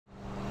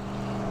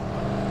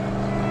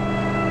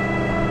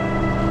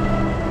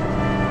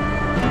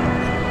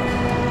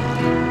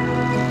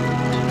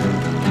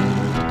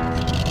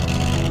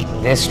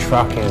This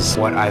truck is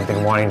what I've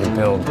been wanting to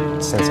build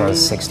since I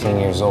was 16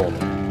 years old.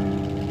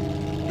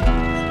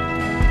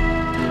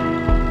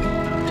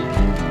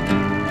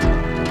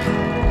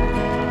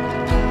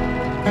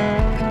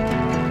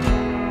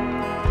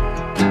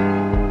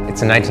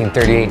 It's a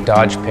 1938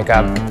 Dodge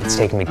pickup. It's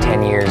taken me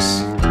 10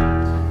 years,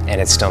 and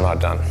it's still not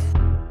done.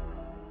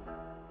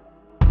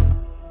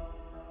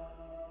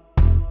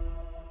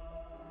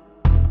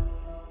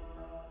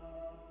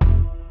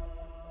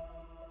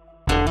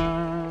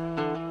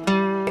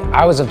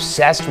 I was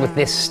obsessed with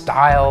this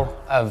style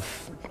of,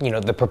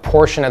 the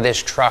proportion of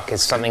this truck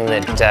is something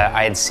that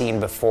I had seen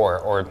before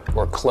or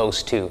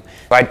close to.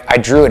 I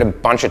drew it a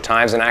bunch of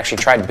times and actually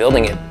tried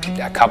building it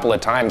a couple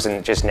of times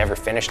and just never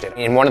finished it.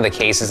 In one of the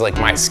cases, like,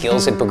 my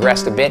skills had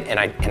progressed a bit and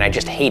I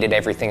just hated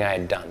everything I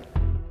had done.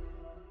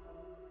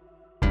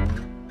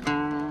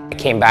 I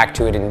came back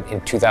to it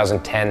in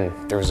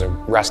 2010. There was a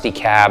rusty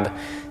cab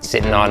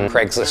sitting on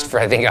Craigslist for,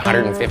 I think,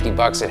 150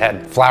 bucks. It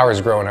had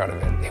flowers growing out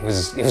of it. It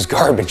was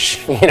garbage,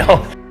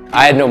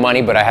 I had no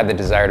money, but I had the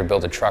desire to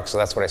build a truck, so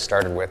that's what I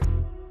started with.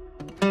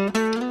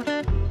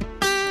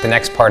 The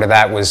next part of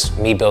that was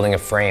me building a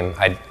frame.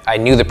 I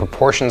knew the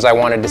proportions I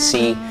wanted to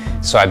see,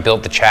 so I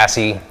built the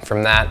chassis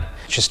from that.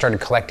 Just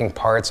started collecting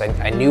parts.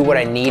 I knew what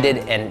I needed,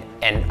 and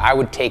I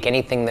would take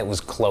anything that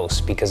was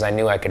close because I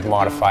knew I could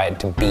modify it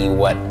to be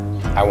what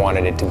I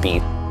wanted it to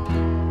be.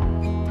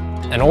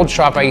 An old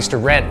shop I used to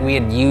rent, we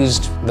had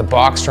used the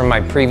box from my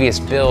previous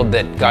build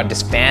that got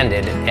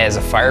disbanded as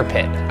a fire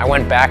pit. I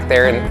went back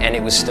there and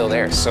it was still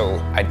there,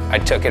 so I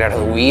took it out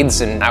of the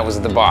weeds and that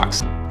was the box.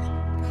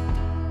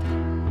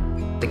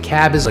 The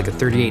cab is like a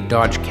 38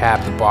 Dodge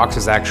cab. The box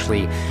is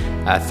actually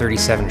a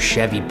 37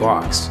 Chevy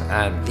box.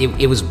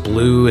 It was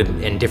blue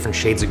and different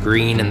shades of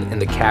green, and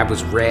the cab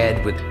was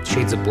red with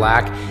shades of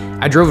black.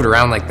 I drove it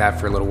around like that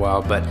for a little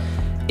while, but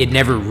it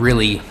never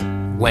really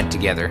went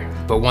together.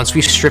 But once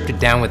we stripped it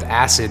down with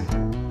acid,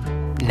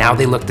 now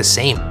they look the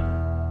same.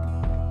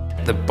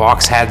 The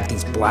box had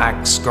these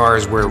black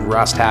scars where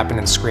rust happened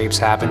and scrapes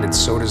happened, and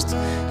so does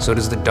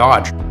the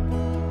Dodge.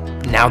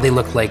 Now they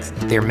look like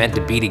they're meant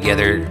to be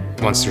together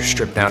once they're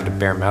stripped down to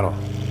bare metal.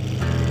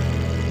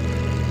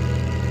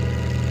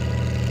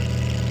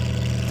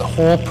 The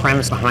whole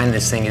premise behind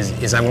this thing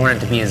is I want it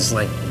to be as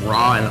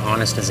raw and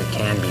honest as it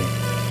can be.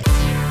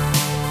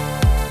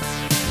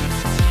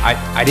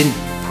 I didn't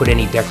put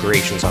any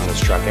decorations on this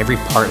truck. Every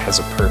part has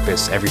a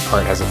purpose, every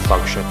part has a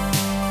function.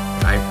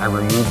 I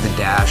removed the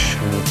dash,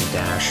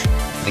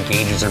 The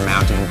gauges are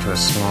mounted into a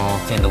small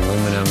thin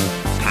aluminum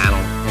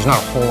panel. There's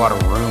not a whole lot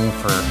of room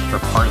for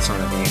parts on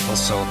the vehicle,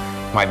 so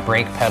my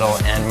brake pedal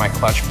and my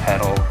clutch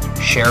pedal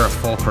share a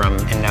fulcrum,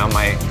 and now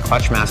my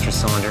clutch master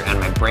cylinder and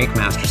my brake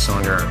master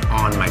cylinder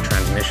are on my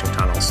transmission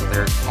tunnel, so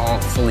they're all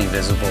fully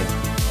visible.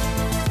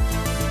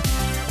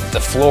 The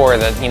floor,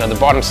 the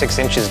bottom 6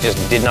 inches just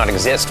did not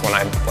exist when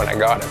I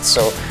got it.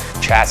 So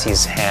chassis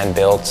is hand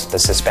built, the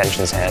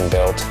suspension's hand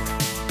built,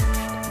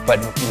 but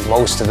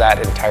most of that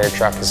entire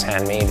truck is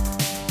handmade.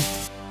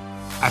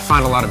 I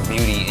find a lot of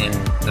beauty in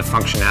the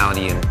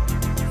functionality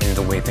and in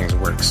the way things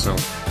work. So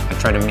I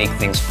try to make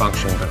things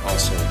function, but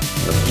also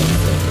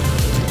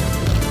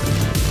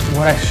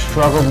what I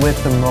struggled with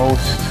the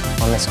most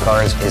on this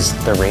car is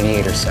the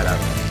radiator setup.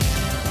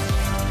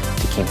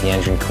 Keep the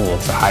engine cool.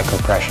 It's a high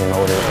compression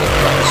motor. It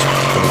runs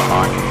pretty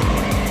hot.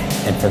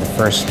 And for the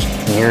first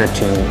year or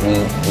two,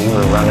 we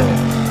were running it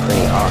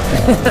pretty hot.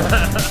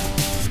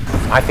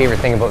 My favorite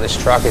thing about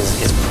this truck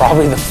is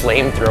probably the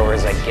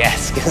flamethrowers, I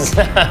guess, because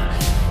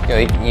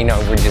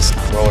we just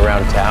roll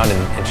around town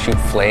and shoot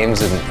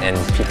flames,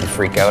 and people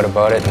freak out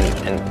about it,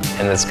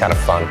 and it's kind of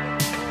fun.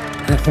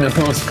 The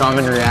most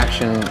common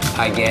reaction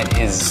I get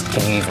is,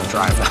 "Can you even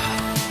drive that?"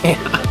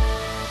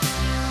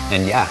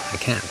 And yeah, I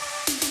can.